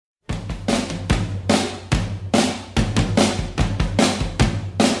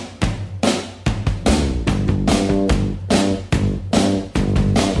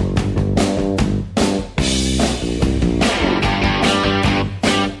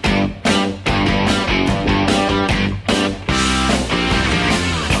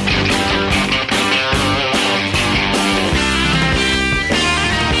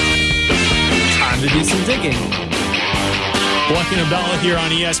Abdallah here on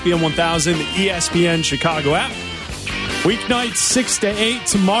ESPN 1000, the ESPN Chicago app. Weeknights 6 to 8.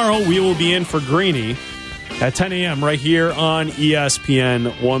 Tomorrow we will be in for Greeny at 10 a.m. right here on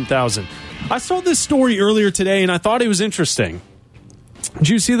ESPN 1000. I saw this story earlier today and I thought it was interesting. Did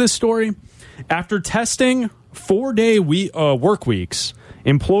you see this story? After testing 4-day work weeks,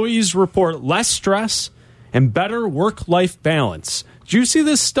 employees report less stress and better work-life balance. Did you see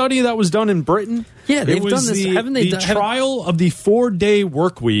this study that was done in Britain? Yeah, they've done this. Haven't they? The trial of the 4-day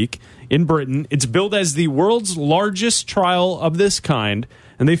work week in Britain. It's billed as the world's largest trial of this kind,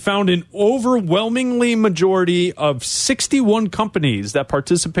 and they found an overwhelmingly majority of 61 companies that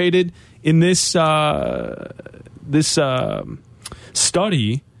participated in this study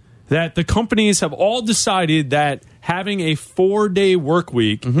that the companies have all decided that having a 4-day work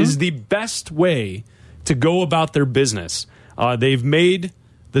week is the best way to go about their business. They've made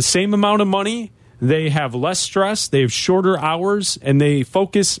the same amount of money. They have less stress. They have shorter hours, and they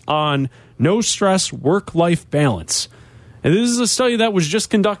focus on no stress work-life balance. And this is a study that was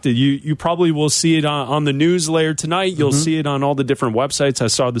just conducted. You probably will see it on the news later tonight. You'll see it on all the different websites. I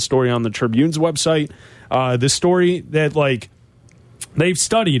saw the story on the Tribune's website. The story that, they've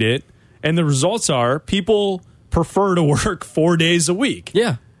studied it, and the results are people prefer to work 4 days a week.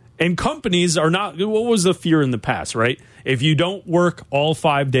 Yeah. And companies are not, what was the fear in the past, right? If you don't work all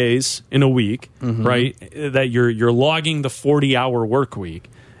 5 days in a week, right, that you're logging the 40-hour work week.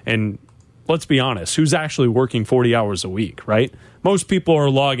 And let's be honest, who's actually working 40 hours a week, right? Most people are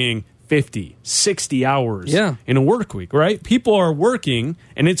logging 50, 60 hours in a work week, right? People are working,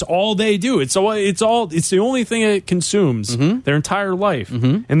 and it's all they do. It's the only thing it consumes their entire life.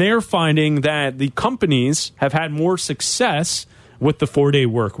 And they are finding that the companies have had more success with the 4-day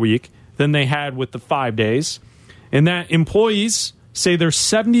work week than they had with the 5 days, and that employees say they're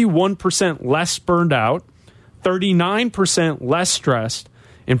 71% less burned out, 39% less stressed,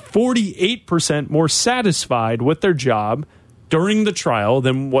 and 48% more satisfied with their job during the trial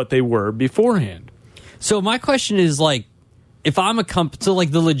than what they were beforehand. So my question is, if I'm a company, so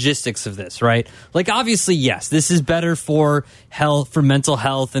the logistics of this, right? Obviously, yes, this is better for health, for mental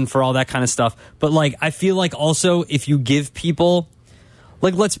health, and for all that kind of stuff. But I feel like also if you give people,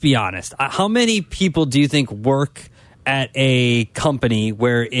 let's be honest, how many people do you think work at a company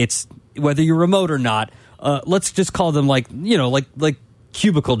where it's, whether you're remote or not, let's just call them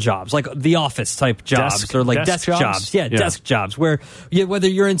cubicle jobs, like the office type jobs, desk jobs. Yeah, desk jobs where whether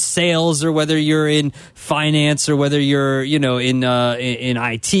you're in sales or whether you're in finance or whether you're in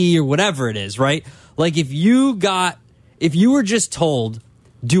IT or whatever it is, right? If you were just told,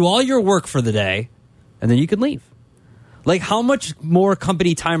 do all your work for the day and then you can leave. How much more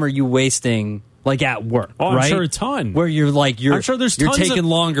company time are you wasting at work? Oh, I'm right? sure a ton. Where you're I'm sure there's you're tons taking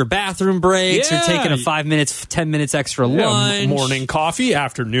longer bathroom breaks. Yeah. You're taking a 5 minutes, 10 minutes extra lunch. Morning coffee,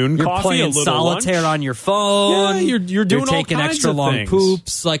 afternoon You're coffee, playing a little solitaire lunch. on your phone. Yeah, you're doing all taking kinds extra of long things.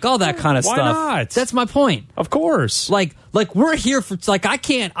 poops, all that kind of Why stuff. not? That's my point. Of course. We're here for I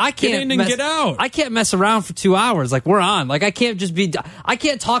can't Get in and get out. I can't mess around for 2 hours. We're on. I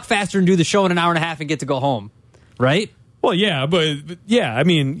can't talk faster and do the show in an hour and a half and get to go home. Right? Well, yeah, but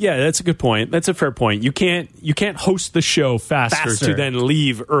that's a good point. That's a fair point. You can't host the show faster to then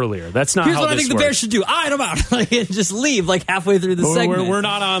leave earlier. That's not Here's how what I this think the Bears should do. All right, I'm out. Just leave halfway through the segment. We're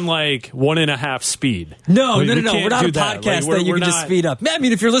not on 1.5 speed. No. We We're can't not do a that. podcast that you can just speed up. I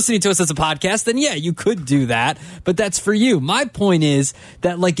mean, if you're listening to us as a podcast, then yeah, you could do that. But that's for you. My point is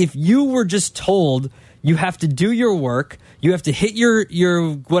that if you were just told you have to do your work, you have to hit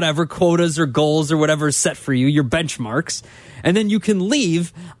your whatever quotas or goals or whatever is set for you, your benchmarks, and then you can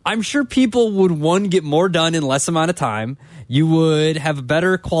leave, I'm sure people would, one, get more done in less amount of time. You would have a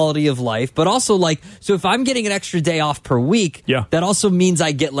better quality of life, but also so if I'm getting an extra day off per week, that also means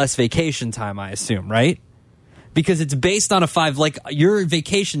I get less vacation time, I assume, right? Because it's based on your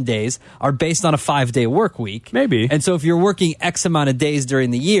vacation days are based on a 5-day work week. Maybe. And so if you're working X amount of days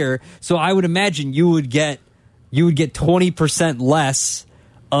during the year, so I would imagine you would get 20% less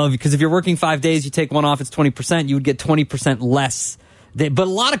because if you're working 5 days, you take one off, it's 20%, you would get 20% less. But a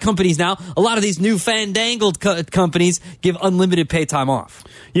lot of companies now, a lot of these new fandangled companies give unlimited pay time off.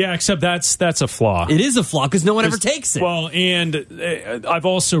 Yeah, except that's a flaw. It is a flaw because no one ever takes it. Well, and I've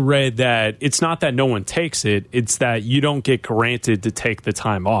also read that it's not that no one takes it, it's that you don't get granted to take the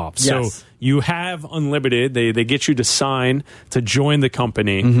time off. Yes. So you have unlimited. They get you to sign to join the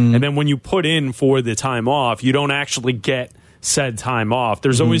company. And then when you put in for the time off, you don't actually get said time off.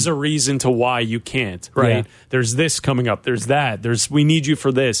 There's always a reason to why you can't, right? Yeah. There's this coming up. There's that. We need you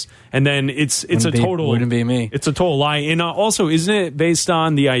for this. And then it's wouldn't be me. It's a total lie. And also, isn't it based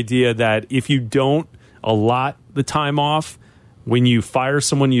on the idea that if you don't allot the time off, when you fire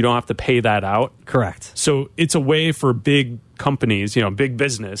someone, you don't have to pay that out. Correct. So it's a way for big companies, big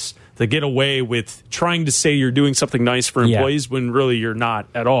business, to get away with trying to say you're doing something nice for employees when really you're not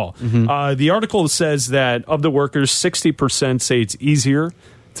at all. The article says that of the workers, 60% say it's easier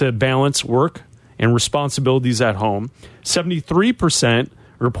to balance work and responsibilities at home. 73%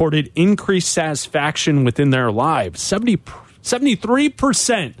 reported increased satisfaction within their lives.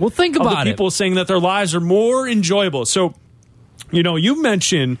 73%. Well, think about of the it. people saying that their lives are more enjoyable. So, you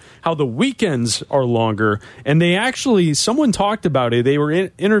mentioned how the weekends are longer, and someone talked about it. They were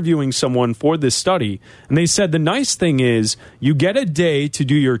interviewing someone for this study, and they said the nice thing is you get a day to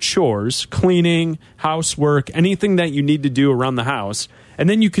do your chores, cleaning, housework, anything that you need to do around the house, and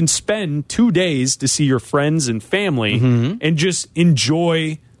then you can spend 2 days to see your friends and family and just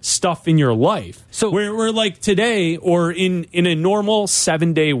enjoy stuff in your life. So we're like today, or in a normal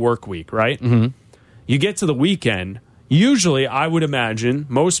 7-day work week, right? You get to the weekend. Usually, I would imagine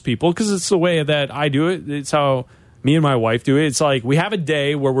most people, because it's the way that I do it, it's how me and my wife do it. It's like we have a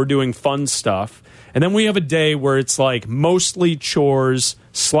day where we're doing fun stuff, and then we have a day where it's like mostly chores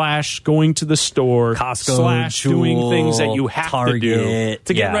 / going to the store, Costco, / doing things that you have Target, to do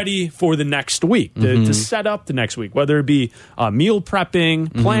to get ready for the next week, to set up the next week, whether it be meal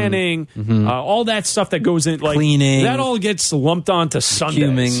prepping, planning, all that stuff that goes in, like cleaning. That all gets lumped onto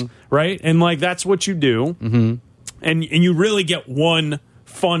Sundays, right? And like that's what you do. And you really get one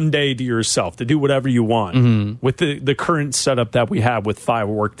fun day to yourself to do whatever you want with the current setup that we have with 5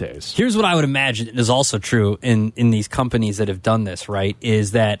 work days. Here's what I would imagine is also true in these companies that have done this, right?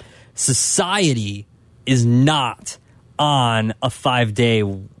 Is that society is not on a 5-day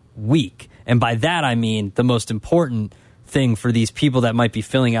week. And by that, I mean the most important thing for these people that might be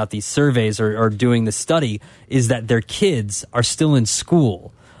filling out these surveys or doing the study is that their kids are still in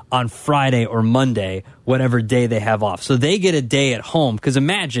school on Friday or Monday, whatever day they have off. So they get a day at home. Because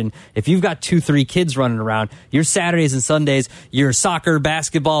imagine if you've got 2-3 kids running around, your Saturdays and Sundays, you're soccer,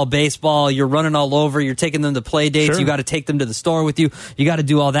 basketball, baseball, you're running all over, you're taking them to play dates, you got to take them to the store with you, you got to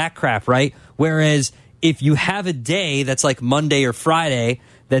do all that crap, right? Whereas if you have a day that's like Monday or Friday,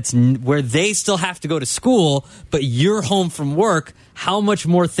 that's where they still have to go to school, but you're home from work, how much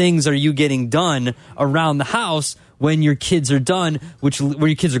more things are you getting done around the house when your kids are done, where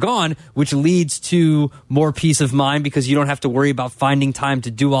your kids are gone, which leads to more peace of mind because you don't have to worry about finding time to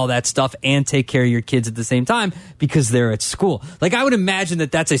do all that stuff and take care of your kids at the same time because they're at school. Like, I would imagine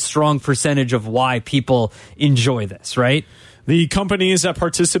that that's a strong percentage of why people enjoy this, right? The companies that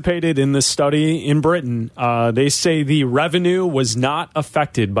participated in this study in Britain, they say the revenue was not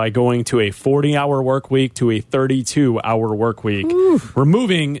affected by going to a 40-hour work week to a 32-hour work week,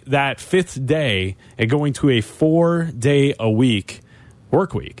 removing that 5th day and going to a 4-day-a-week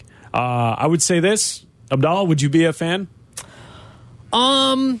work week. I would say this, Abdallah, would you be a fan?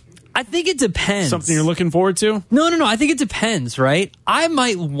 I think it depends. Something you're looking forward to? No. I think it depends, right? I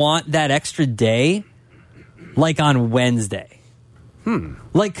might want that extra day like on Wednesday.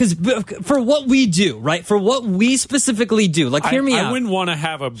 Like, because for what we do, right? For what we specifically do, like, hear me out. I wouldn't want to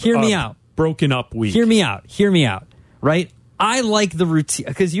have a broken up week. Hear me out, right? I like the routine,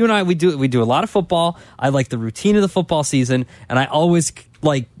 because you and I, we do a lot of football. I like the routine of the football season, and I always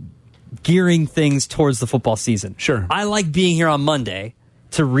like gearing things towards the football season. Sure. I like being here on Monday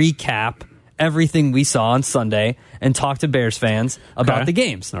to recap everything we saw on Sunday and talk to Bears fans about the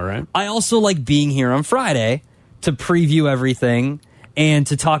games. All right. I also like being here on Friday to preview everything and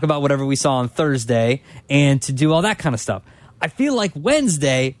to talk about whatever we saw on Thursday and to do all that kind of stuff. I feel like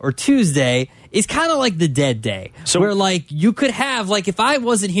Wednesday or Tuesday is kind of like the dead day, where like you could have, like, if I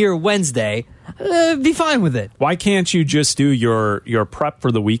wasn't here Wednesday, be fine with it. Why can't you just do your prep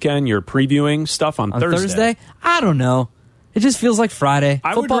for the weekend, your previewing stuff on Thursday? I don't know. It just feels like Friday.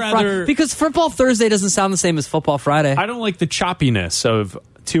 I would rather... because football Thursday doesn't sound the same as football Friday. I don't like the choppiness of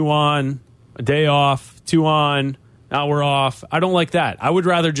 2 on, a day off, 2 on, hour off. I don't like that. I would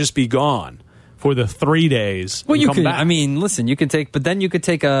rather just be gone for the 3 days. Well, you come could. back. I mean, listen. You could take, but then you could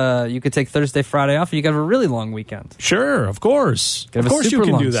take Thursday, Friday off, and you could have a really long weekend. Sure, of course, of course, you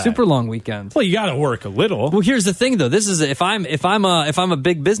can do that. Super long weekend. Well, you got to work a little. Well, here's the thing, though. This is if I'm a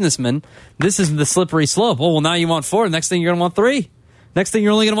big businessman, this is the slippery slope. Well, now you want 4. Next thing you're going to want 3. Next thing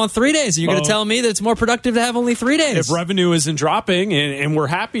you're only going to want 3 days. And you're going to tell me that it's more productive to have only 3 days. If revenue isn't dropping and we're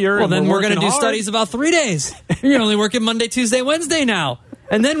happier, well, then we're going to do hard. studies about 3 days. You're only working Monday, Tuesday, Wednesday now.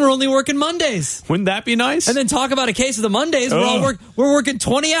 And then we're only working Mondays. Wouldn't that be nice? And then talk about a case of the Mondays. We're working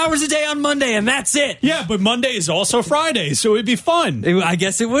 20 hours a day on Monday, and that's it. Yeah, but Monday is also Friday, so it'd be fun. I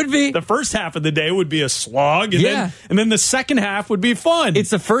guess it would be. The first half of the day would be a slog, and then the second half would be fun.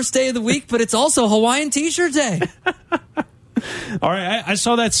 It's the first day of the week, but it's also Hawaiian T-shirt day. All right, I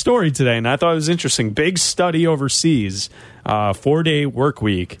saw that story today, and I thought it was interesting. Big study overseas, 4-day work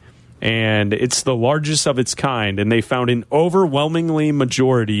week, and it's the largest of its kind. And they found an overwhelmingly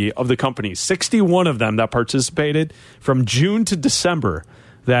majority of the companies, 61 of them that participated from June to December,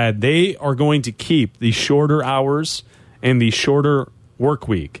 that they are going to keep the shorter hours and the shorter work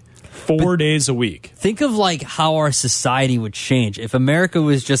week. 4 days a week. Think of like how our society would change if America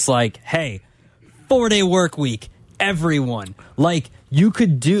was just like, hey, 4-day work week, everyone. Like you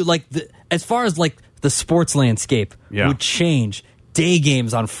could do like as far as like the sports landscape would change. Day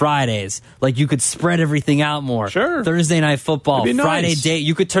games on Fridays. Like you could spread everything out more. Sure. Thursday night football, Friday nice. day.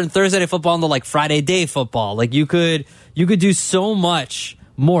 You could turn Thursday night football into like Friday day football. Like you could do so much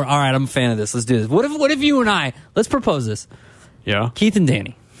more. All right, I'm a fan of this. Let's do this. What if you and I, let's propose this. Yeah. Keith and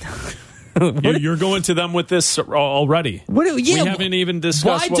Danny. You're going to them with this already. We haven't even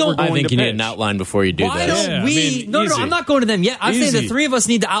discussed what we're going to I think you need pitch. an outline before you do Why this. don't we? No, I'm not going to them yet. I'm saying the three of us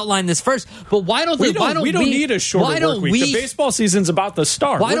need to outline this first. But why don't we don't need a shorter work week. The baseball season's about to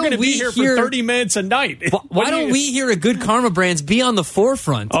start. We're going to be here for 30 minutes a night. Why don't we here at Good Karma Brands be on the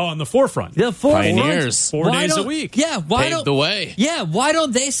forefront? Oh, on the forefront. The forefront. Pioneers. 4 days a week. Yeah. Pave the way. Yeah. Why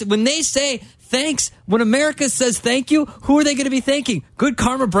don't they? When they say thanks, when America says thank you, who are they going to be thanking? Good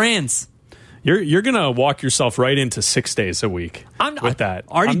Karma Brands. You're going to walk yourself right into 6 days a week with that.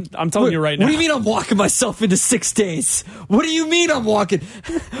 I'm telling you right now. What do you mean I'm walking myself into 6 days? What do you mean I'm walking?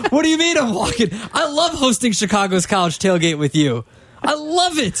 What do you mean I'm walking? I love hosting Chicago's college tailgate with you. I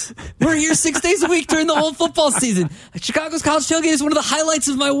love it. We're here 6 days a week during the whole football season. Chicago's college tailgate is one of the highlights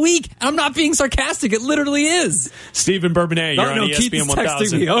of my week. And I'm not being sarcastic. It literally is. Stephen Bourbonnais, you're on Keith ESPN is 1000.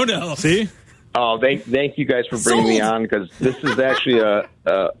 texting me. Oh, no. See? Oh, thank you guys for bringing me on, because this is actually a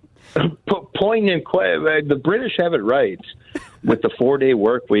poignant. The British have it right with the 4-day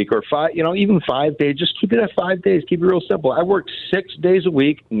work week, or even 5 days. Just keep it at 5 days. Keep it real simple. I work 6 days a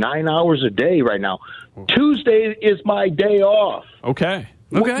week, 9 hours a day right now. Tuesday is my day off. Okay.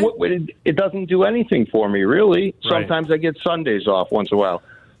 It doesn't do anything for me, really. Right. Sometimes I get Sundays off once in a while.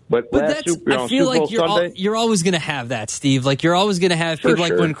 But I feel like you're always going to have that, Steve. Like you're always going to have people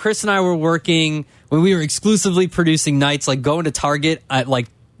like when Chris and I were working, when we were exclusively producing nights, like going to Target at like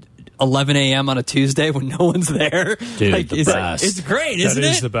 11 a.m. on a Tuesday when no one's there. Dude, like, the best. It's great, isn't it?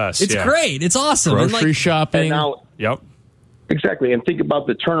 That is the best. It's great. It's awesome. Grocery shopping. And now, Yep. Exactly. And think about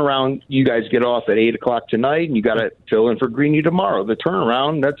the turnaround. You guys get off at 8 o'clock tonight, and you got to fill in for Greeny tomorrow. The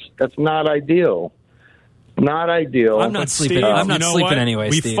turnaround, that's not ideal. Not ideal. I'm not sleeping. I'm not sleeping anyway,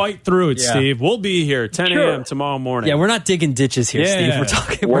 We Steve. fight through it, Steve. We'll be here 10 a.m. tomorrow morning. Yeah, we're not digging ditches here,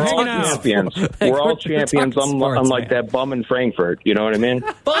 Steve. We're all champions. We're all champions, unlike that bum in Frankfurt. You know what I mean?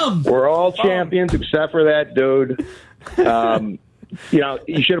 Bum! We're all champions except for that dude.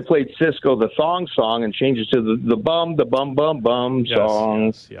 You should have played Cisco the thong song and changed it to the bum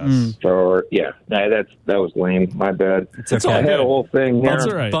song. Yes. Or that was lame. My bad. It's okay. I had a whole thing here. That's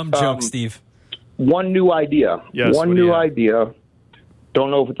all right. Bum joke, Steve. One new idea. Yes, One new idea. Don't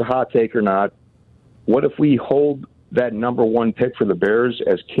know if it's a hot take or not. What if we hold that number one pick for the Bears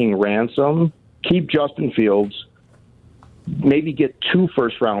as King Ransom, keep Justin Fields, maybe get 2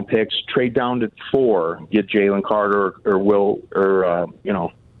 first-round picks, trade down to 4, get Jalen Carter or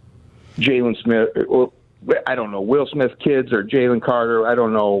Jalen Smith. I don't know, Will Smith kids or Jalen Carter. I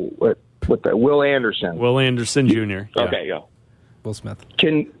don't know what the Will Anderson. Will Anderson Jr. Yeah. Okay, go. Will Smith.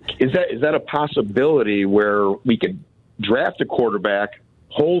 Is that a possibility where we could draft a quarterback,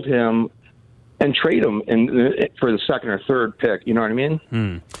 hold him, and trade him for the second or third pick? You know what I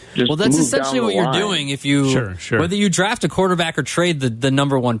mean? Well, that's essentially what you're doing. If you whether you draft a quarterback or trade the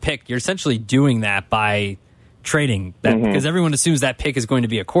number one pick, you're essentially doing that by trading that because everyone assumes that pick is going to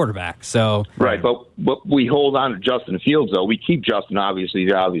be a quarterback. So right, but we hold on to Justin Fields though. We keep Justin, obviously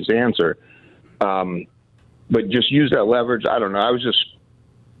the obvious answer. But just use that leverage. I don't know. I was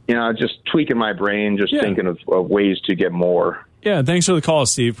just tweaking my brain, thinking of ways to get more. Yeah, thanks for the call,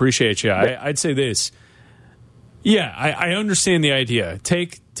 Steve. Appreciate you. I'd say this. Yeah, I understand the idea.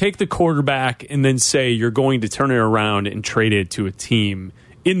 Take the quarterback and then say you're going to turn it around and trade it to a team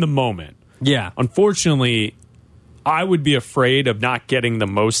in the moment. Yeah. Unfortunately, I would be afraid of not getting the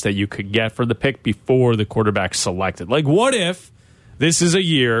most that you could get for the pick before the quarterback's selected. Like, what if this is a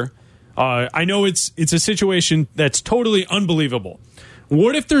year... I know it's a situation that's totally unbelievable.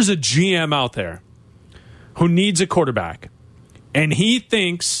 What if there's a GM out there who needs a quarterback and he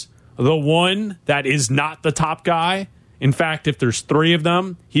thinks the one that is not the top guy, in fact, if there's 3 of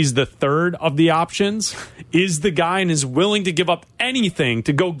them, he's the third of the options, is the guy and is willing to give up anything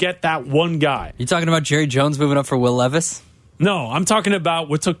to go get that one guy? You talking about Jerry Jones moving up for Will Levis? No, I'm talking about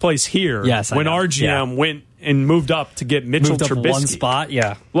what took place here when our GM went and moved up to get Mitchell Moved up Trubisky. one spot,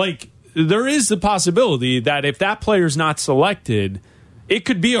 yeah. Like, there is the possibility that if that player's not selected, it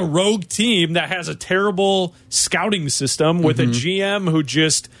could be a rogue team that has a terrible scouting system with a GM who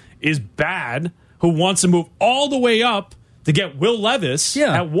just is bad, who wants to move all the way up to get Will Levis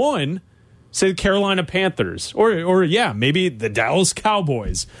at 1, say the Carolina Panthers, or maybe the Dallas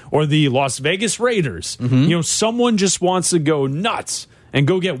Cowboys or the Las Vegas Raiders. Someone just wants to go nuts and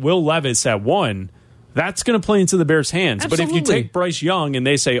go get Will Levis at 1. That's going to play into the Bears' hands. Absolutely. But if you take Bryce Young and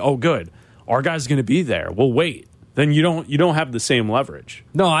they say, "Oh, good, our guy's going to be there," we'll wait. Then you don't have the same leverage.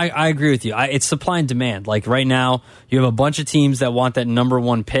 No, I agree with you. It's supply and demand. Like right now, you have a bunch of teams that want that number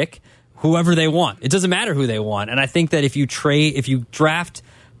 1 pick, whoever they want. It doesn't matter who they want. And I think that if you draft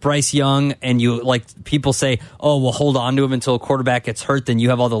Bryce Young and people say, "Oh, we'll hold on to him until a quarterback gets hurt," then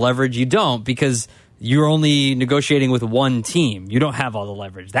you have all the leverage. You don't, because you're only negotiating with one team. You don't have all the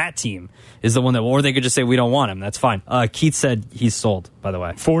leverage. That team is the one that, or they could just say, "We don't want him." That's fine. Keith said he's sold, by the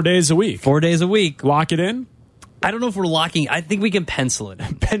way. 4 days a week. 4 days a week. Lock it in. I don't know if we're locking. I think we can pencil it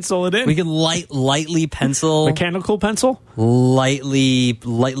in. Pencil it in. We can lightly pencil. Mechanical pencil. Lightly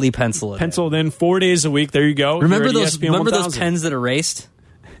pencil it. Pencil it in 4 days a week. There you go. Remember You're at those? ESPN Remember 1000. those pens that erased?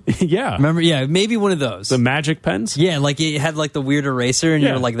 Yeah. Remember? Yeah, maybe one of those. The magic pens. Yeah, like it had like the weird eraser, and Yeah.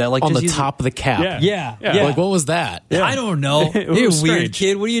 you're like that, like On just the use top of the cap. Yeah. Yeah. Like, what was that? it. I don't know. It You're a was weird strange.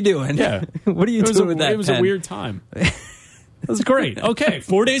 kid. What are you doing? Yeah. What are you doing with that? It was pen? a weird time. That's great. Okay,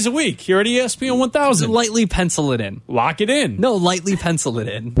 4 days a week here at ESPN 1000. Lightly pencil it in. Lock it in. No, lightly pencil it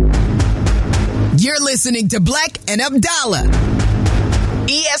in. You're listening to Black and Abdallah.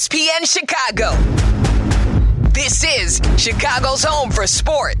 ESPN Chicago. This is Chicago's home for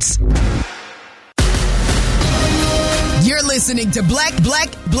sports. You're listening to Black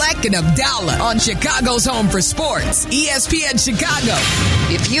and Abdallah on Chicago's home for sports, ESPN Chicago.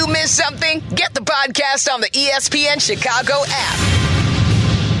 If you missed something, get the podcast on the ESPN Chicago app.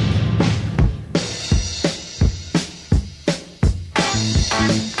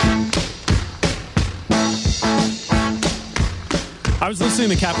 I was listening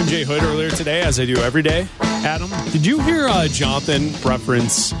to Cap and J Hood earlier today, as I do every day. Adam, did you hear Jonathan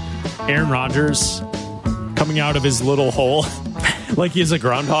reference Aaron Rodgers coming out of his little hole like he's a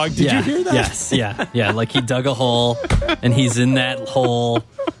groundhog? Did you hear that? Yes, yeah. Like he dug a hole, and he's in that hole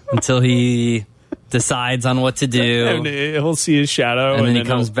until he decides on what to do. And he'll see his shadow. And then he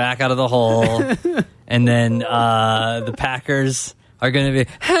comes back out of the hole. And then the Packers are going to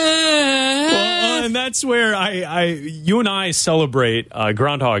be... Well, and that's where you and I celebrate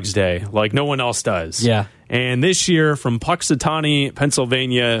Groundhog's Day like no one else does. Yeah. And this year from Puxatawny,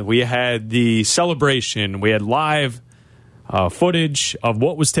 Pennsylvania, we had the celebration. We had live footage of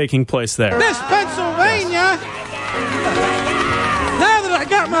what was taking place there. This Pennsylvania, now that I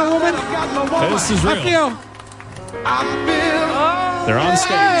got my woman, This is real. I feel They're on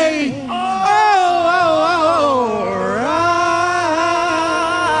stage.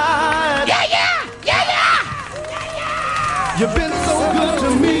 You've been so good to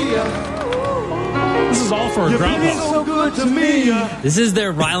me. This is all for a You've been groundhog. so good to me. This is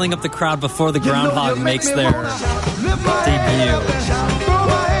their riling up the crowd before the groundhog makes their debut.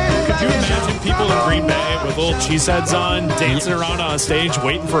 Could you imagine people in Green Bay with little cheeseheads on, dancing around on a stage,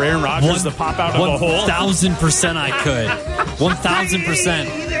 waiting for Aaron Rodgers to pop out of a hole? 1,000% I could.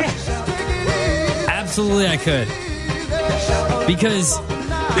 1,000%. Absolutely I could. Because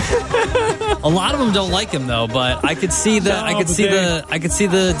a lot of them don't like him though, but I could see the I could see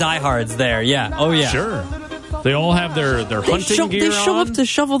the diehards there. Yeah. Oh yeah. Sure. They all have their hunting gear They show on. up to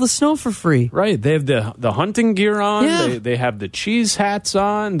shovel the snow for free. Right, they have the hunting gear on. Yeah. They have the cheese hats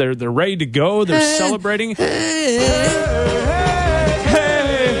on. They're ready to go. They're celebrating.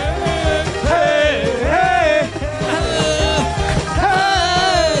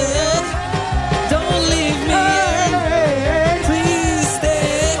 Don't leave me. Please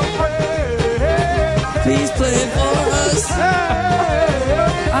stay. Please play for us. I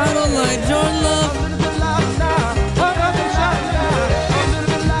don't like your love.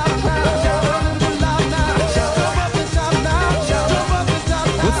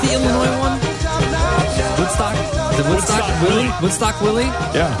 What's the Illinois one? Woodstock? The Woodstock Willie? Woodstock Willie?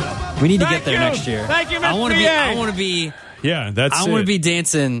 Yeah, We need to Thank get there you. next year. Thank you, I want to Mr. be. PA. I want to be. yeah. That's I want to it. be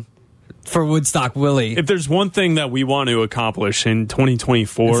dancing for Woodstock Willie. If there's one thing that we want to accomplish in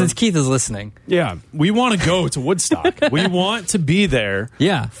 2024, Since Keith is listening, yeah, we want to go to Woodstock. We want to be there.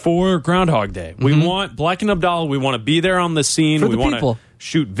 Yeah. For Groundhog Day. We want Black and Abdallah. We want to be there on the scene. For we the want people. to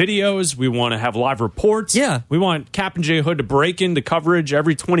shoot videos. We want to have live reports. Yeah. We want Cap and J Hood to break into coverage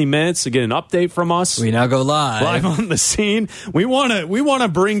every 20 minutes to get an update from us. we now go live. Live on the scene. We want to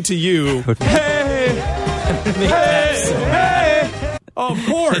bring to you. Make Cap so mad. Of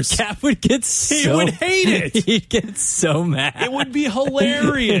course. Cap would get so... He would hate it. He'd get so mad. It would be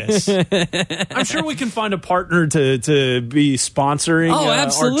hilarious. I'm sure we can find a partner to be sponsoring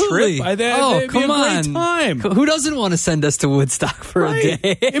absolutely. our trip. It'd come be a great on. time. Who doesn't want to send us to Woodstock for a day?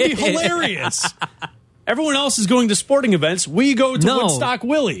 It'd be hilarious. Everyone else is going to sporting events. We go to No. Woodstock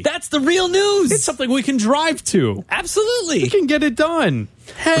Willie. That's the real news. It's something we can drive to. Absolutely. We can get it done.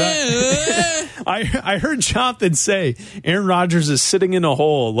 I heard Jonathan say Aaron Rodgers is sitting in a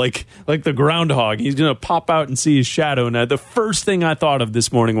hole like the groundhog. He's going to pop out and see his shadow. And the first thing I thought of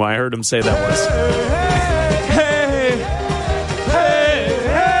this morning when I heard him say that was,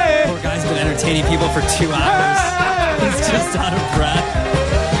 Poor guy's been entertaining people for 2 hours. He's just out of breath.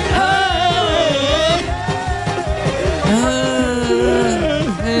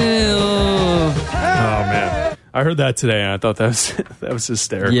 oh man, I heard that today and I thought that was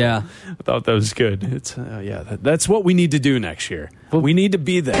hysterical. Yeah. I thought that was good. It's that's what we need to do next year. We need to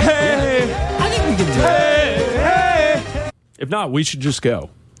be there. I think we can do it. If not, we should just go.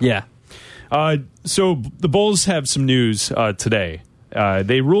 Yeah. So the Bulls have some news today.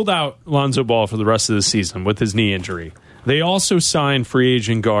 They ruled out Lonzo Ball for the rest of the season with his knee injury. They also signed free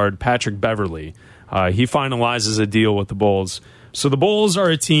agent guard Patrick Beverley. He finalizes a deal with the Bulls. So the Bulls are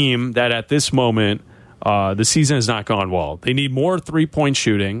a team that at this moment, the season has not gone well. They need more three-point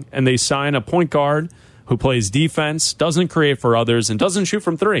shooting, and they sign a point guard who plays defense, doesn't create for others, and doesn't shoot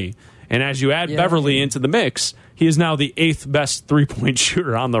from three. And as you add Beverley into the mix, he is now the 8th best three-point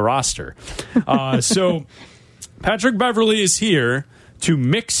shooter on the roster. So Patrick Beverley is here to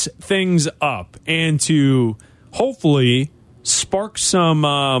mix things up and to hopefully spark some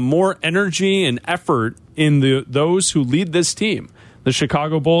more energy and effort in those who lead this team. The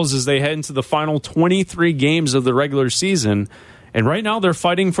Chicago Bulls, as they head into the final 23 games of the regular season. And right now they're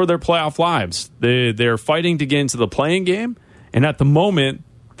fighting for their playoff lives. They're fighting to get into the play-in game. And at the moment,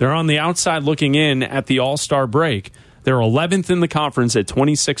 they're on the outside looking in at the All-Star break. They're 11th in the conference at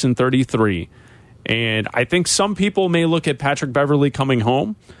 26-33. And I think some people may look at Patrick Beverley coming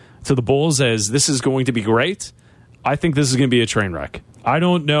home to the Bulls as this is going to be great. I think this is going to be a train wreck. I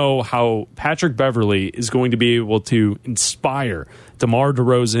don't know how Patrick Beverley is going to be able to inspire DeMar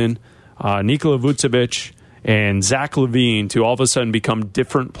DeRozan, Nikola Vucevic, and Zach LaVine to all of a sudden become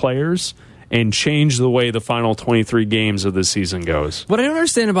different players and change the way the final 23 games of the season goes. What I don't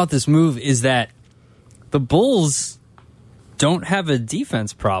understand about this move is that the Bulls don't have a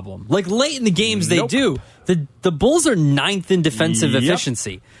defense problem. Like late in the games, they do. The Bulls are 9th in defensive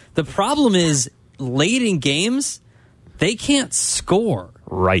efficiency. The problem is late in games, they can't score.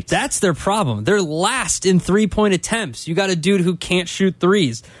 Right. That's their problem. They're last in three-point attempts. You got a dude who can't shoot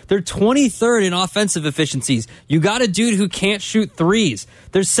threes. They're 23rd in offensive efficiencies. You got a dude who can't shoot threes.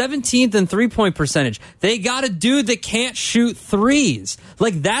 They're 17th in three-point percentage. They got a dude that can't shoot threes.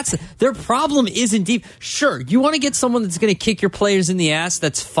 Like, that's their problem isn't deep. Sure, you want to get someone that's going to kick your players in the ass,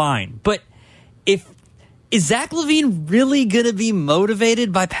 that's fine. But is Zach LaVine really going to be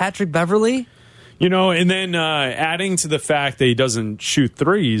motivated by Patrick Beverley? You know, and then adding to the fact that he doesn't shoot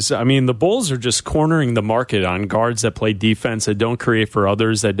threes, I mean, the Bulls are just cornering the market on guards that play defense, that don't create for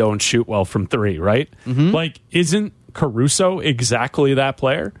others, that don't shoot well from three, right? Mm-hmm. Like, isn't Caruso exactly that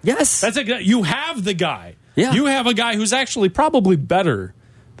player? Yes. You have the guy. Yeah. You have a guy who's actually probably better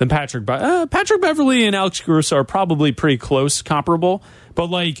than Patrick Beverley and Alex Caruso are probably pretty close, comparable. But,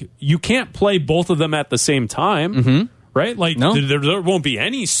 like, you can't play both of them at the same time. Mm-hmm. Right? Like, there won't be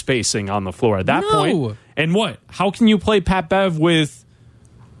any spacing on the floor at that point. And what? How can you play Pat Bev with...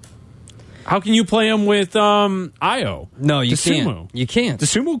 How can you play him with Io? No, you Dosunmu? can't. You can't.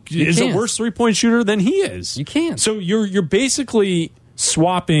 Dosunmu is a worse three-point shooter than he is. You can't. So you're basically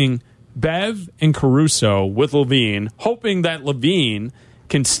swapping Bev and Caruso with LaVine, hoping that LaVine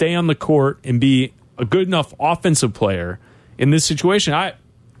can stay on the court and be a good enough offensive player in this situation.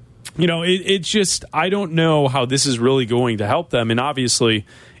 It's just, I don't know how this is really going to help them. And obviously,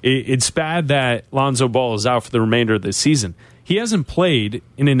 it's bad that Lonzo Ball is out for the remainder of the season. He hasn't played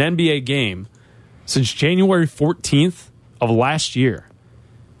in an NBA game since January 14th of last year.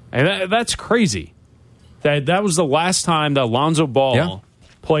 And that's crazy. That was the last time that Lonzo Ball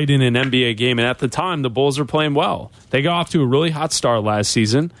played in an NBA game. And at the time, the Bulls were playing well. They got off to a really hot start last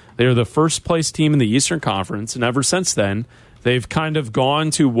season. They were the first place team in the Eastern Conference. And ever since then, they've kind of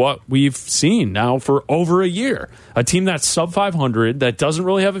gone to what we've seen now for over a year. A team that's sub 500 that doesn't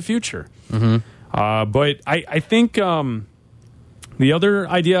really have a future. Mm-hmm. But I think the other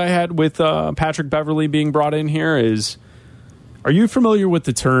idea I had with Patrick Beverley being brought in here is, are you familiar with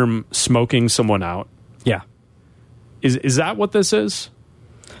the term smoking someone out? Yeah. Is that what this is?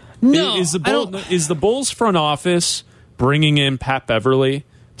 No, is I don't- the Bulls front office bringing in Pat Beverly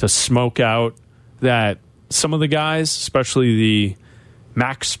to smoke out that some of the guys, especially the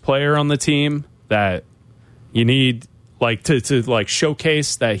max player on the team, that you need like to like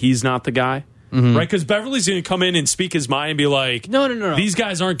showcase that he's not the guy, right? Because Beverly's going to come in and speak his mind and be like, No. these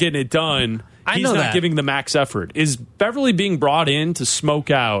guys aren't getting it done. I He's know not that. giving the max effort. Is Beverly being brought in to smoke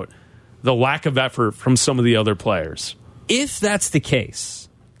out the lack of effort from some of the other players? If that's the case,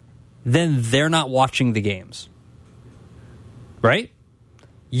 then they're not watching the games. Right?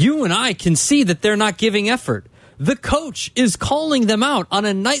 You and I can see that they're not giving effort. The coach is calling them out on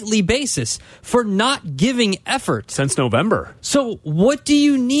a nightly basis for not giving effort. Since November. So what do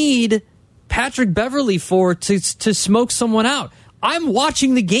you need Patrick Beverly for to smoke someone out? I'm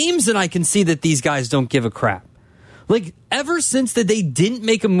watching the games and I can see that these guys don't give a crap. Like, ever since that they didn't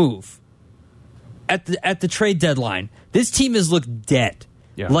make a move at the trade deadline, this team has looked dead.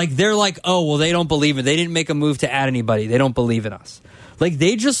 Yeah. Like, they're like, oh, well, they don't believe it. They didn't make a move to add anybody. They don't believe in us. Like,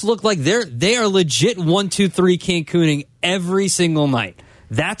 they just look like they are legit 1-2-3 Cancooning every single night.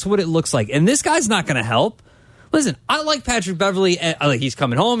 That's what it looks like. And this guy's not going to help. Listen, I like Patrick Beverly. He's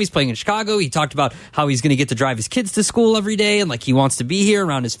coming home. He's playing in Chicago. He talked about how he's going to get to drive his kids to school every day and like he wants to be here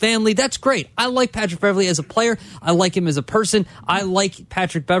around his family. That's great. I like Patrick Beverly as a player. I like him as a person. I like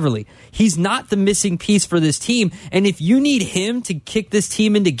Patrick Beverly. He's not the missing piece for this team. And if you need him to kick this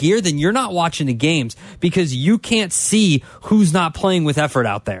team into gear, then you're not watching the games because you can't see who's not playing with effort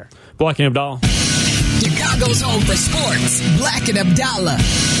out there. Black and Abdallah. Chicago's home for sports. Black and Abdallah.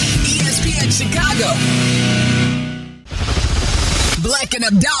 ESPN Chicago. Black and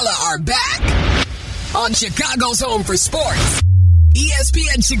Abdallah are back on Chicago's home for sports.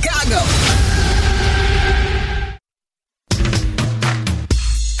 ESPN Chicago.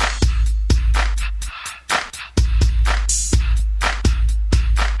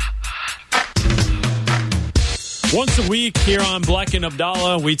 Once a week here on Black and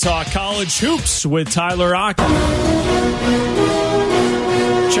Abdallah, we talk college hoops with Tyler Rocky.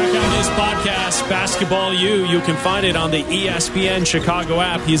 Check out his podcast, Basketball U. You can find it on the ESPN Chicago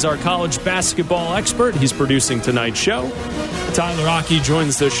app. He's our college basketball expert. He's producing tonight's show. Tyler Rocky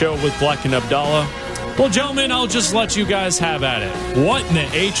joins the show with Black and Abdallah. Well, gentlemen, I'll just let you guys have at it. What in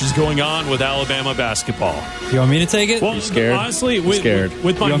the H is going on with Alabama basketball? You want me to take it? Well, You scared? honestly, You with scared?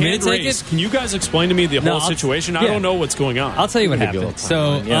 my You want me to hand take raised, it? can you guys explain to me the No, whole I'll- situation? I yeah. don't know what's going on. I'll tell you what Give you a happened.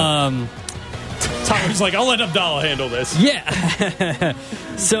 little So, timeline, Tyler's like, I'll let Abdallah handle this. yeah.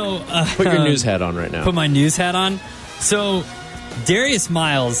 So, Put your news hat on right now. put my news hat on. So, Darius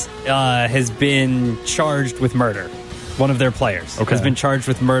Miles has been charged with murder. One of their players has been charged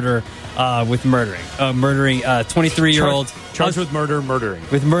with murder, murdering 23-year-old. Charged with murdering.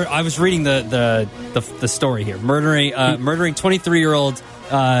 I was reading the story here. Murdering 23-year-old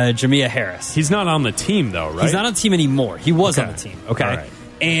Jamia Harris. He's not on the team, though, right? He's not on the team anymore. He was Okay. on the team. Okay. All right.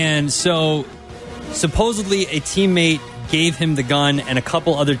 And so supposedly a teammate gave him the gun and a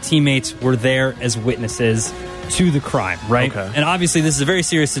couple other teammates were there as witnesses to the crime, right? Okay. And obviously this is a very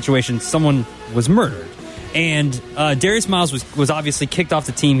serious situation. Someone was murdered. And Darius Miles was obviously kicked off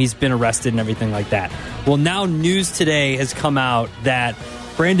the team. He's been arrested and everything like that. Well, now news today has come out that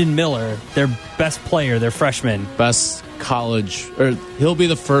Brandon Miller, their best player, their freshman, Best college, or he'll be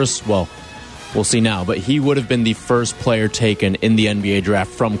the first, well, we'll see now, but he would have been the first player taken in the NBA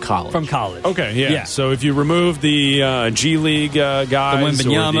draft from college. Okay, yeah. Yeah. So if you remove the G League guys, the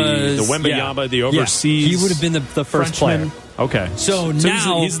Wembanyamas, or the Wembenyama, the overseas, he would have been the first Frenchman. player. Okay, So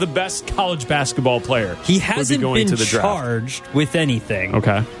now- he's the best college basketball player. He Would hasn't be going been to the draft. charged with anything.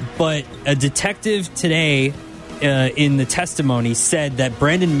 Okay, But a detective today in the testimony said that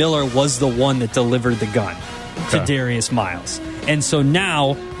Brandon Miller was the one that delivered the gun to Okay. Darius Miles. And so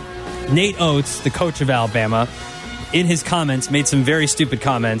now Nate Oates, the coach of Alabama, in his comments made some very stupid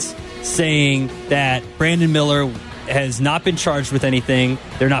comments saying that Brandon Miller has not been charged with anything.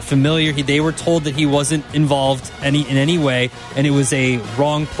 They're not familiar. They were told that he wasn't involved in any way, and it was a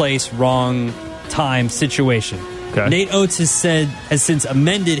wrong place, wrong time situation. Okay. Nate Oates has since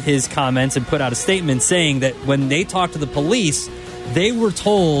amended his comments and put out a statement saying that when they talked to the police, they were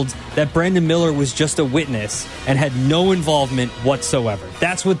told that Brandon Miller was just a witness and had no involvement whatsoever.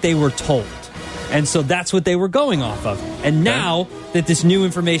 That's what they were told. And so that's what they were going off of. And now that this new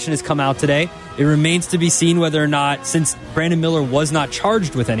information has come out today, it remains to be seen whether or not, since Brandon Miller was not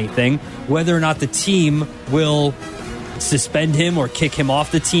charged with anything, whether or not the team will suspend him or kick him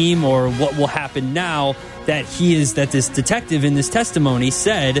off the team, or what will happen now that this detective in this testimony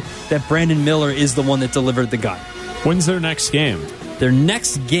said that Brandon Miller is the one that delivered the gun. when's their next game? Their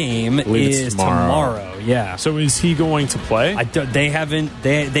next game believe it's is tomorrow. tomorrow. Yeah. So is he going to play? They haven't.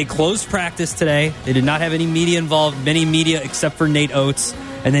 They closed practice today. They did not have any media involved. Many media except for Nate Oates,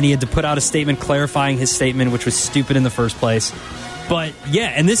 and then he had to put out a statement clarifying his statement, which was stupid in the first place. But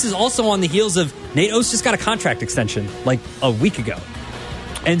yeah, and this is also on the heels of Nate Oates just got a contract extension like a week ago.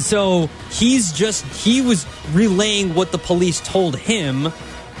 And so he was relaying what the police told him,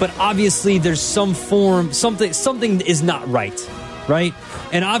 but obviously there's something is not right?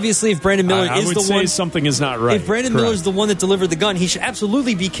 And obviously if Brandon Miller I would say something is not right. If Brandon Miller is the one that delivered the gun, he should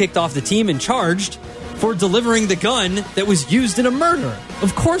absolutely be kicked off the team and charged for delivering the gun that was used in a murder.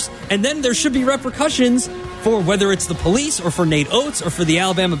 Of course. And then there should be repercussions for whether it's the police or for Nate Oates or for the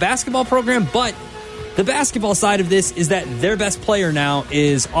Alabama basketball program. But the basketball side of this is that their best player now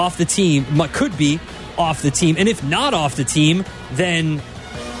is off the team, could be off the team. And if not off the team, then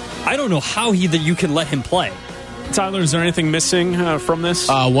I don't know how you can let him play. Tyler, is there anything missing from this?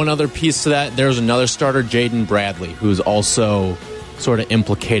 One other piece to that, there's another starter, Jaden Bradley, who's also sort of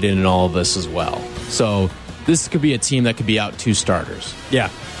implicated in all of this as well. So this could be a team that could be out 2 starters. Yeah.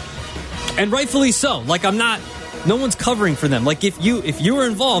 And rightfully so. Like, no one's covering for them. Like, if you were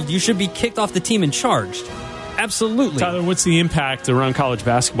involved, you should be kicked off the team and charged. Absolutely. Tyler, what's the impact around college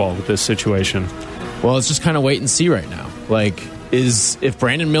basketball with this situation? Well, it's just kind of wait and see right now. Like, if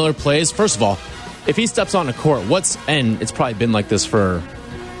Brandon Miller plays, first of all, if he steps on the court, and it's probably been like this for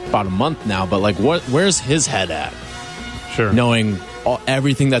about a month now, but like, where's his head at? Sure. Knowing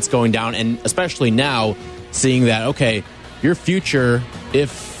everything that's going down, and especially now seeing that, okay, your future,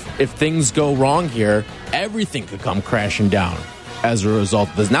 if things go wrong here, everything could come crashing down as a result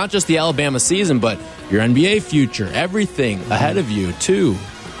of this. Not just the Alabama season, but your NBA future, everything ahead of you too.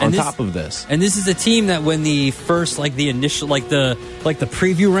 On top of this. And this is a team that when the first, the initial, the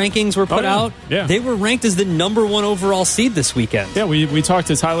preview rankings were put out, they were ranked as the number 1 overall seed this weekend. Yeah, we talked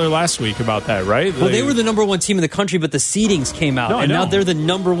to Tyler last week about that, right? Well, they were the number 1 team in the country, but the seedings came out, now they're the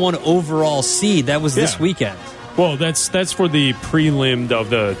number 1 overall seed. That was this weekend. Well, that's for the prelim of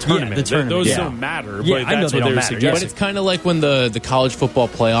the tournament. Yeah, the tournament. Those don't matter, Yeah, but that's what they're suggesting. But it's kind of like when the College Football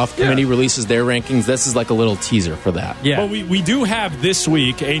Playoff Committee releases their rankings. This is like a little teaser for that. Yeah. But we do have this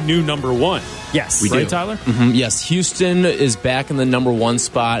week a new number 1. Yes. We right, do. Tyler? Mm-hmm. Yes, Houston is back in the number 1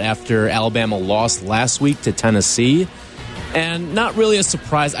 spot after Alabama lost last week to Tennessee. And not really a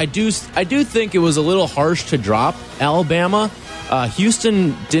surprise. I do think it was a little harsh to drop Alabama.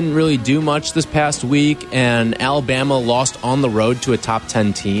 Houston didn't really do much this past week, and Alabama lost on the road to a top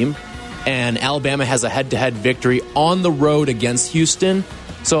 10 team. And Alabama has a head-to-head victory on the road against Houston.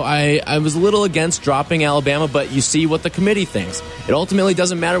 So I was a little against dropping Alabama, but you see what the committee thinks. It ultimately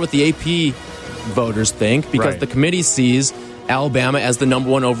doesn't matter what the AP voters think, because the committee sees Alabama as the number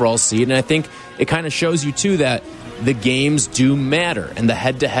 1 overall seed. And I think it kind of shows you, too, that the games do matter and the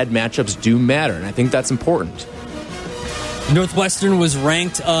head-to-head matchups do matter. And I think that's important. Northwestern was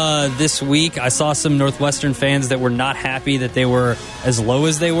ranked this week. I saw some Northwestern fans that were not happy that they were as low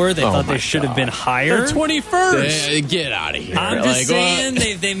as they were. They thought they should have been higher. They're 21st. Get out of here. I'm just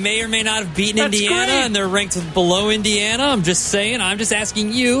saying they may or may not have beaten Indiana, great. and they're ranked below Indiana. I'm just saying. I'm just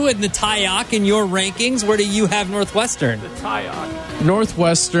asking you and the TIAC in your rankings, where do you have Northwestern?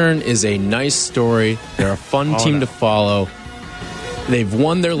 Northwestern is a nice story. They're a fun team to follow. They've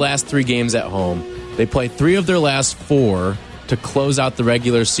won their last 3 games at home. They play 3 of their last 4 to close out the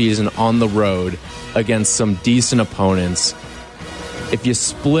regular season on the road against some decent opponents. If you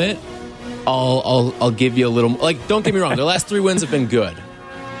split, I'll give you a little. Like, don't get me wrong, their last 3 wins have been good,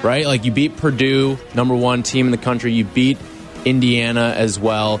 right? Like, you beat Purdue, number 1 team in the country. You beat Indiana as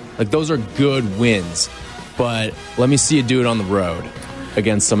well. Like, those are good wins. But let me see you do it on the road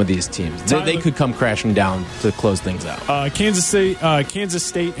against some of these teams. They could come crashing down to close things out. Kansas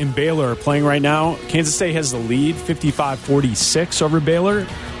State and Baylor are playing right now. Kansas State has the lead, 55-46 over Baylor.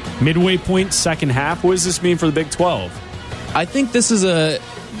 Midway point, second half. What does this mean for the Big 12? I think this is a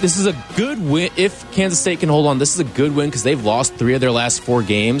good win. If Kansas State can hold on, this is a good win because they've lost 3 of their last 4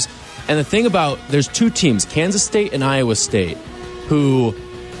 games. And the thing about, there's 2 teams, Kansas State and Iowa State, who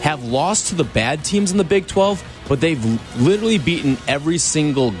have lost to the bad teams in the Big 12, but they've literally beaten every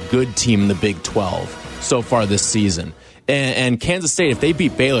single good team in the Big 12 so far this season. And Kansas State, if they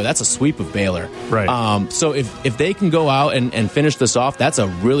beat Baylor, that's a sweep of Baylor. Right. So if they can go out and finish this off, that's a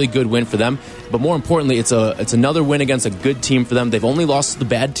really good win for them. But more importantly, it's another win against a good team for them. They've only lost to the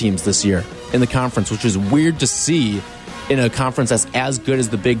bad teams this year in the conference, which is weird to see in a conference that's as good as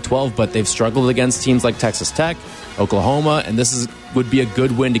the Big 12, but they've struggled against teams like Texas Tech, Oklahoma, and this would be a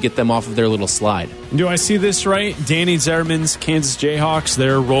good win to get them off of their little slide. Do I see this right? Danny Zerman's Kansas Jayhawks,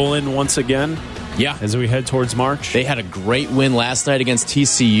 they're rolling once again. Yeah. As we head towards March. They had a great win last night against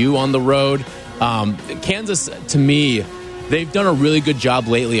TCU on the road. Kansas, to me, they've done a really good job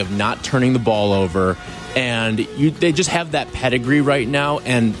lately of not turning the ball over, and they just have that pedigree right now.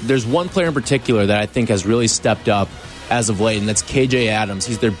 And there's one player in particular that I think has really stepped up as of late, and that's KJ Adams.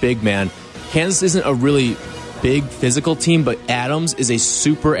 He's their big man. Kansas isn't a really big physical team, but Adams is a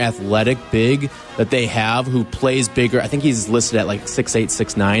super athletic big that they have who plays bigger. I think he's listed at like 6'8",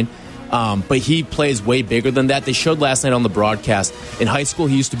 6'9". But he plays way bigger than that. They showed last night on the broadcast. In high school,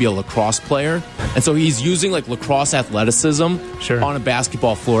 he used to be a lacrosse player, and so he's using like lacrosse athleticism on a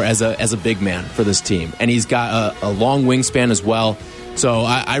basketball floor as a big man for this team. And he's got a long wingspan as well. So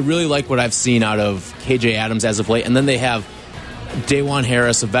I really like what I've seen out of KJ Adams as of late. And then they have Dajuan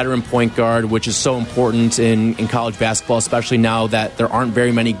Harris, a veteran point guard, which is so important in college basketball, especially now that there aren't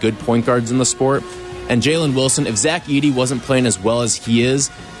very many good point guards in the sport. And Jalen Wilson, if Zach Edey wasn't playing as well as he is,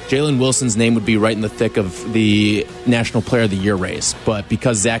 Jalen Wilson's name would be right in the thick of the National Player of the Year race. But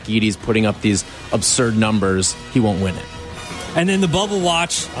because Zach Edey's putting up these absurd numbers, he won't win it. And in the bubble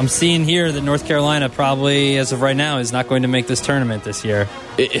watch, I'm seeing here that North Carolina probably, as of right now, is not going to make this tournament this year.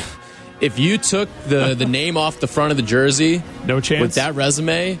 If you took the name off the front of the jersey, no chance. With that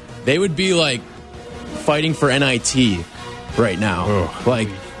resume, they would be like fighting for NIT right now. Oh. Like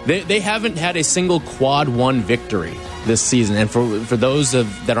they haven't had a single quad one victory this season. And for those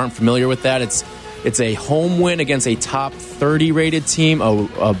that aren't familiar with that, it's a home win against a top 30 rated team,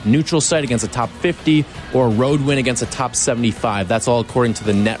 a neutral site against a top 50, or a road win against a top 75. That's all according to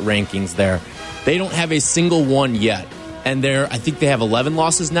the net rankings there. They don't have a single one yet. And I think they have 11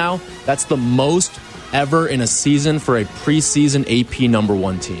 losses now. That's the most ever in a season for a preseason AP number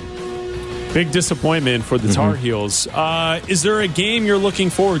one team. Big disappointment for the Tar Heels. Is there a game you're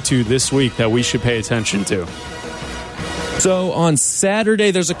looking forward to this week that we should pay attention to? So on Saturday,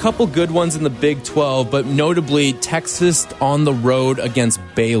 there's a couple good ones in the Big 12, but notably Texas on the road against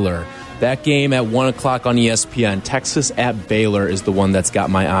Baylor. That game at 1 o'clock on ESPN. Texas at Baylor is the one that's got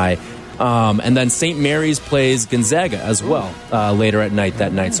my eye. And then St. Mary's plays Gonzaga as well later at night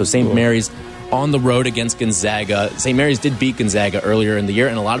that night. So St. Mary's on the road against Gonzaga. St. Mary's did beat Gonzaga earlier in the year,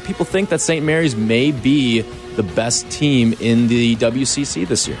 and a lot of people think that St. Mary's may be the best team in the WCC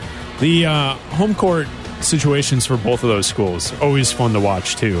this year. The home court situations for both of those schools, always fun to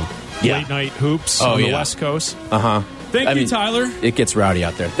watch, too. Yeah. Late night hoops on the West Coast. Uh-huh. Thank you, Tyler. It gets rowdy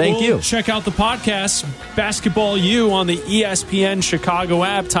out there. Thank you. Check out the podcast, Basketball U, on the ESPN Chicago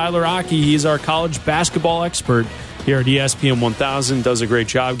app. Tyler Aki, he's our college basketball expert here at ESPN 1000. Does a great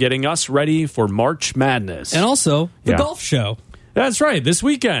job getting us ready for March Madness. And also, the golf show. That's right, this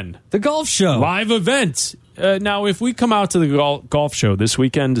weekend. The golf show. Live event. Now, if we come out to the golf show this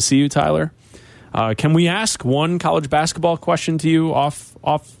weekend to see you, Tyler, can we ask one college basketball question to you off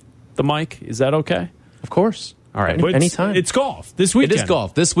the mic? Is that okay? Of course. All right. Anytime. It's golf this weekend. It is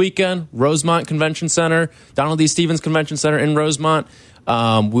golf. This weekend, Rosemont Convention Center, Donald D. Stevens Convention Center in Rosemont.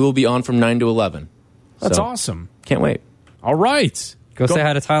 We will be on from 9 to 11. That's awesome. Can't wait. All right. Go say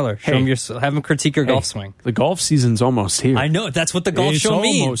hi to Tyler. Show him have him critique your golf swing. The golf season's almost here. I know. That's what the golf show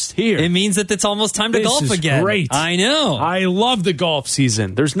means. It's almost here. It means that it's almost time to golf again. This is great. I know. I love the golf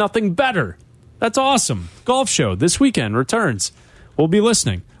season. There's nothing better. That's awesome. Golf show this weekend returns. We'll be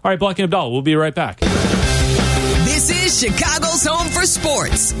listening. All right, Black and Abdallah, we'll be right back. This is Chicago's home for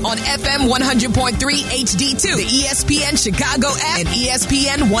sports on FM 100.3 HD2, the ESPN Chicago app, and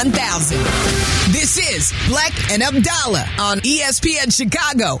ESPN 1000. This is Black and Abdallah on ESPN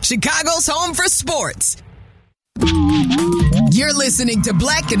Chicago, Chicago's home for sports. You're listening to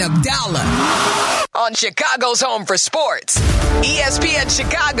Black and Abdallah on Chicago's home for sports, ESPN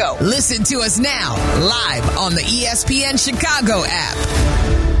Chicago. Listen to us now, live on the ESPN Chicago app.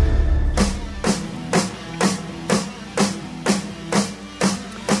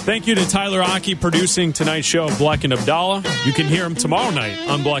 Thank you to Tyler Aki producing tonight's show of Black and Abdallah. You can hear him tomorrow night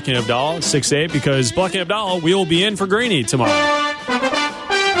on Black and Abdallah, 6 to 8, because Black and Abdallah, we will be in for Greeny tomorrow.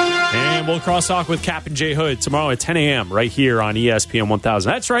 And we'll cross talk with Cap and Jay Hood tomorrow at 10 a.m. right here on ESPN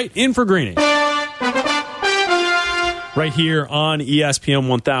 1000. That's right, in for Greeny. Right here on ESPN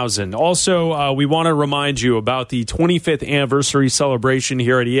 1000. Also, we want to remind you about the 25th anniversary celebration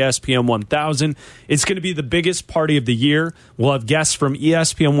here at ESPN 1000. It's going to be the biggest party of the year. We'll have guests from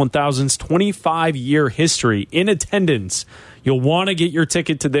ESPN 1000's 25-year history in attendance. You'll want to get your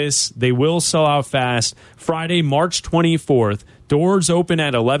ticket to this. They will sell out fast. Friday, March 24th, Doors open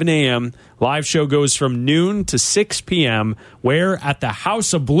at 11 a.m. Live show goes from noon to 6 p.m. Where? At the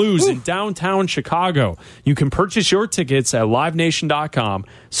House of Blues in downtown Chicago. You can purchase your tickets at livenation.com.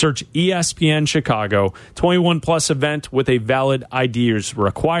 Search ESPN Chicago. 21-plus event with a valid ID is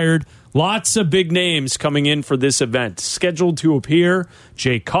required. Lots of big names coming in for this event. Scheduled to appear: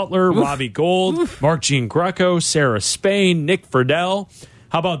 Jay Cutler, Robbie Gold, Mark Jean Greco, Sarah Spain, Nick Friedel.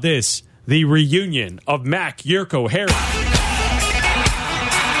 How about this? The reunion of Mac Yurko Harry.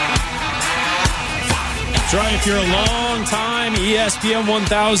 That's right. If you're a long-time ESPN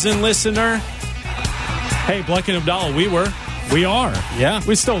 1000 listener, hey, Black and Abdallah, we are. Yeah.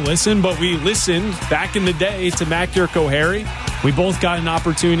 We still listen, but we listened back in the day to Mac Yurko Harry. We both got an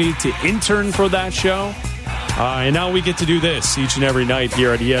opportunity to intern for that show. And now we get to do this each and every night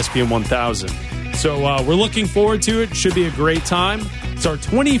here at ESPN 1000. So we're looking forward to it. Should be a great time. It's our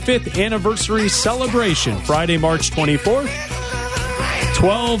 25th anniversary celebration, Friday, March 24th,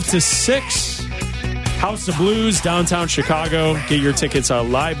 12 to 6. House of Blues, downtown Chicago. Get your tickets on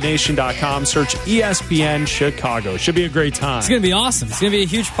livenation.com. Search ESPN Chicago. Should be a great time. It's going to be awesome. It's going to be a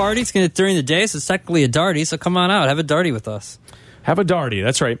huge party. It's going to during the day, so it's technically a darty. So come on out. Have a darty with us. Have a darty.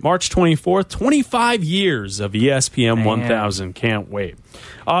 That's right. March 24th, 25 years of ESPN 1000. Can't wait.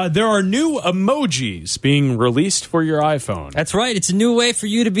 There are new emojis being released for your iPhone. That's right. It's a new way for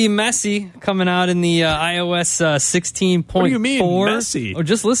you to be messy coming out in the iOS 16.4. What do you mean, messy? Oh,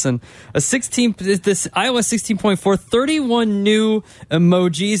 just listen. This iOS 16.4, 31 new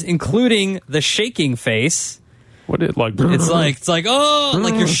emojis, including the shaking face. What it like? It's like oh,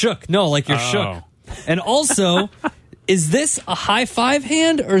 like you're shook. No, like you're shook. And also, is this a high five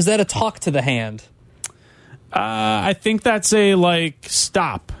hand or is that a talk to the hand? I think that's a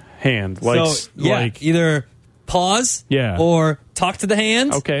stop hand. Like either pause, or talk to the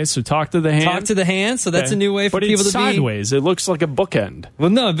hand. Okay, so talk to the hand. Talk to the hand. So that's a new way for but people it's to be sideways. It looks like a bookend. Well,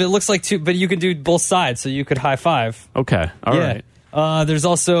 no, but it looks like two. But you can do both sides, so you could high five. Okay, all right. There's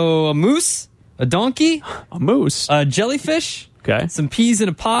also a moose, a donkey, a moose, a jellyfish. Okay, some peas in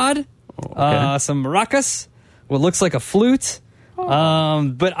a pod. Okay. Some maracas. What looks like a flute.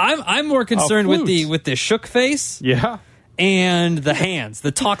 But I'm more concerned with the shook face. Yeah. And the hands,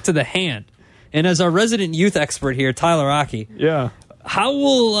 the talk to the hand. And as our resident youth expert here, Tyler Rocky. Yeah. How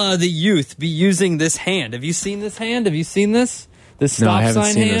will the youth be using this hand? Have you seen this hand? Have you seen this? The stop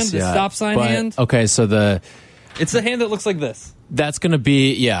sign hand? The stop sign hand? Okay, so it's a hand that looks like this. That's going to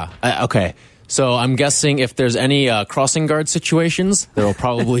be, okay. So I'm guessing if there's any crossing guard situations, there will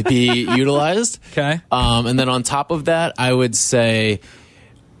probably be utilized. Okay. And then on top of that, I would say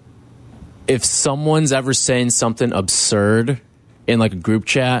if someone's ever saying something absurd in like a group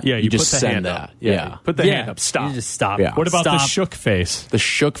chat, you just send that. Put the hand up. Stop. You just stop. Yeah. What about the Stop. shook face? The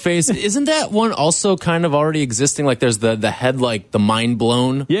shook face. Isn't that one also kind of already existing? Like there's the head, like the mind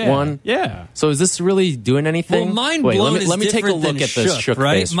blown one. Yeah. So is this really doing anything? Well, mind blown is let me take a different look than at this shook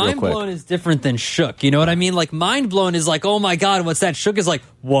right? face real Mind quick. blown is different than shook. You know what I mean? Like mind blown is like, oh my god, what's that? Shook is like,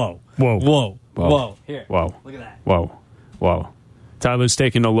 whoa, Whoa. whoa, Whoa. whoa. Here, Whoa. look at that. Whoa. Tyler's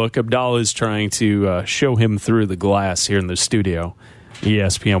taking a look. Abdallah is trying to show him through the glass here in the studio.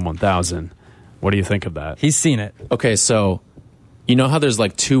 ESPN 1000. What do you think of that? He's seen it. Okay, so you know how there's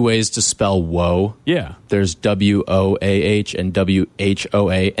like two ways to spell woe? Yeah. There's WOAH and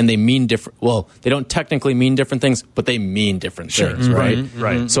WHOA, and they mean different. Well, they don't technically mean different things, but they mean different things, right? Mm-hmm.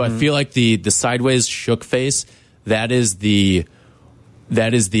 Right. So I feel like the sideways shook face, that is the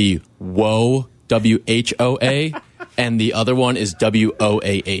woe, WHOA, and the other one is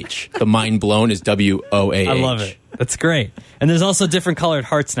WOAH. The mind blown is WOAH. I love it. That's great. And there's also different colored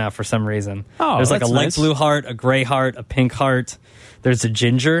hearts now for some reason. Oh, there's like a that's light nice. blue heart, a gray heart, a pink heart. There's a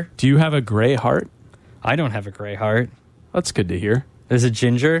ginger. Do you have a gray heart? I don't have a gray heart. That's good to hear. There's a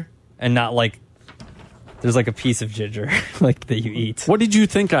ginger, and not like there's like a piece of ginger like that you eat. What did you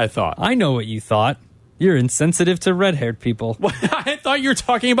think I thought? I know what you thought. You're insensitive to red-haired people. I thought you were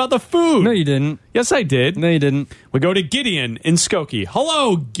talking about the food. No, you didn't. Yes, I did. No, you didn't. We go to Gideon in Skokie.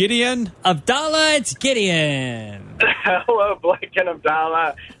 Hello, Gideon. Abdallah, it's Gideon. Hello, Blake and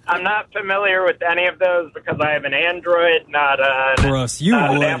Abdallah. I'm not familiar with any of those because I have an Android, not an Gross. You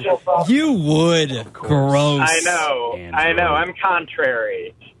an would. Apple phone. You would. Gross. I know. I'm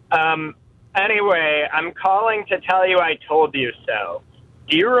contrary. Anyway, I'm calling to tell you I told you so.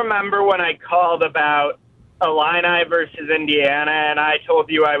 Do you remember when I called about Illini versus Indiana, and I told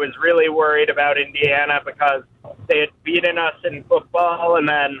you I was really worried about Indiana because they had beaten us in football, and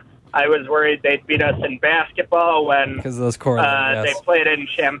then I was worried they'd beat us in basketball when Because of those correlates. they played in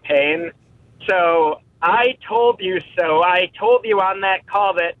Champaign. So I told you so. I told you on that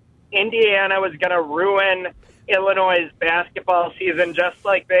call that Indiana was going to ruin Illinois' basketball season just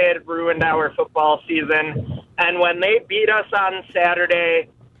like they had ruined our football season. And when they beat us on Saturday,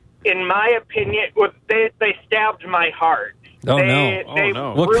 in my opinion, they stabbed my heart. Oh, They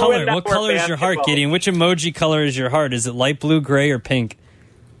no. What ruined color? What our color is your heart, basketball. Gideon? Which emoji color is your heart? Is it light blue, gray, or pink?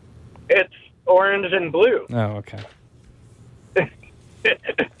 It's orange and blue. Oh, okay.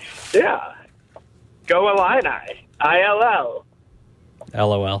 Yeah. Go Illini. ILL.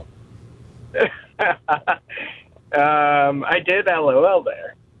 LOL. I did LOL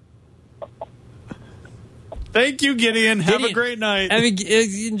there. Thank you, Gideon. Have a Gideon, great night.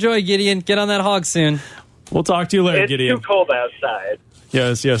 Enjoy, Gideon. Get on that hog soon. We'll talk to you later, It's Gideon. too cold outside.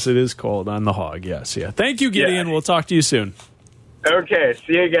 Yes, it is cold on the hog. Yes, yeah. Thank you, Gideon. Yeah. We'll talk to you soon. Okay,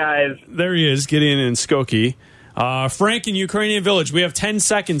 see you guys. There he is, Gideon in Skokie. Frank in Ukrainian Village. We have 10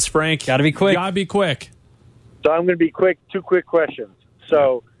 seconds, Frank. Gotta be quick. Gotta be quick. So I'm going to be quick. 2 quick questions.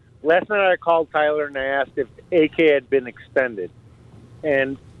 So last night I called Tyler and I asked if AK had been extended.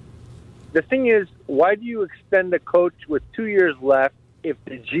 And the thing is, why do you extend a coach with 2 years left if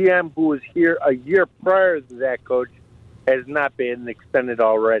the GM who was here a year prior to that coach has not been extended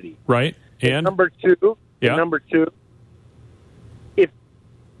already? Right? And Number two, if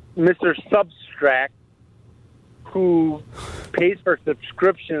Mr. Substract, who pays for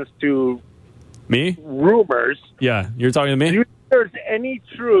subscriptions to me? rumors, Yeah, you're talking to do me? you think there's any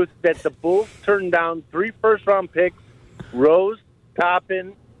truth that the Bulls turned down 3 first-round picks, Rose,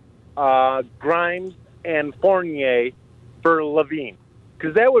 Toppin, Grimes, and Fournier for Levine?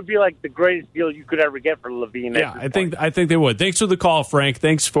 Because that would be like the greatest deal you could ever get for Levine. Yeah, I think they would. Thanks for the call, Frank.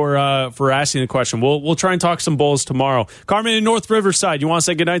 Thanks for asking the question. We'll try and talk some Bulls tomorrow. Carmen in North Riverside, you want to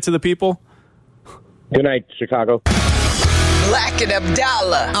say goodnight to the people? Good night, Chicago. Black and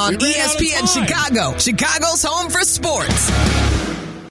Abdallah on We ran out of ESPN time. Chicago, Chicago's home for sports.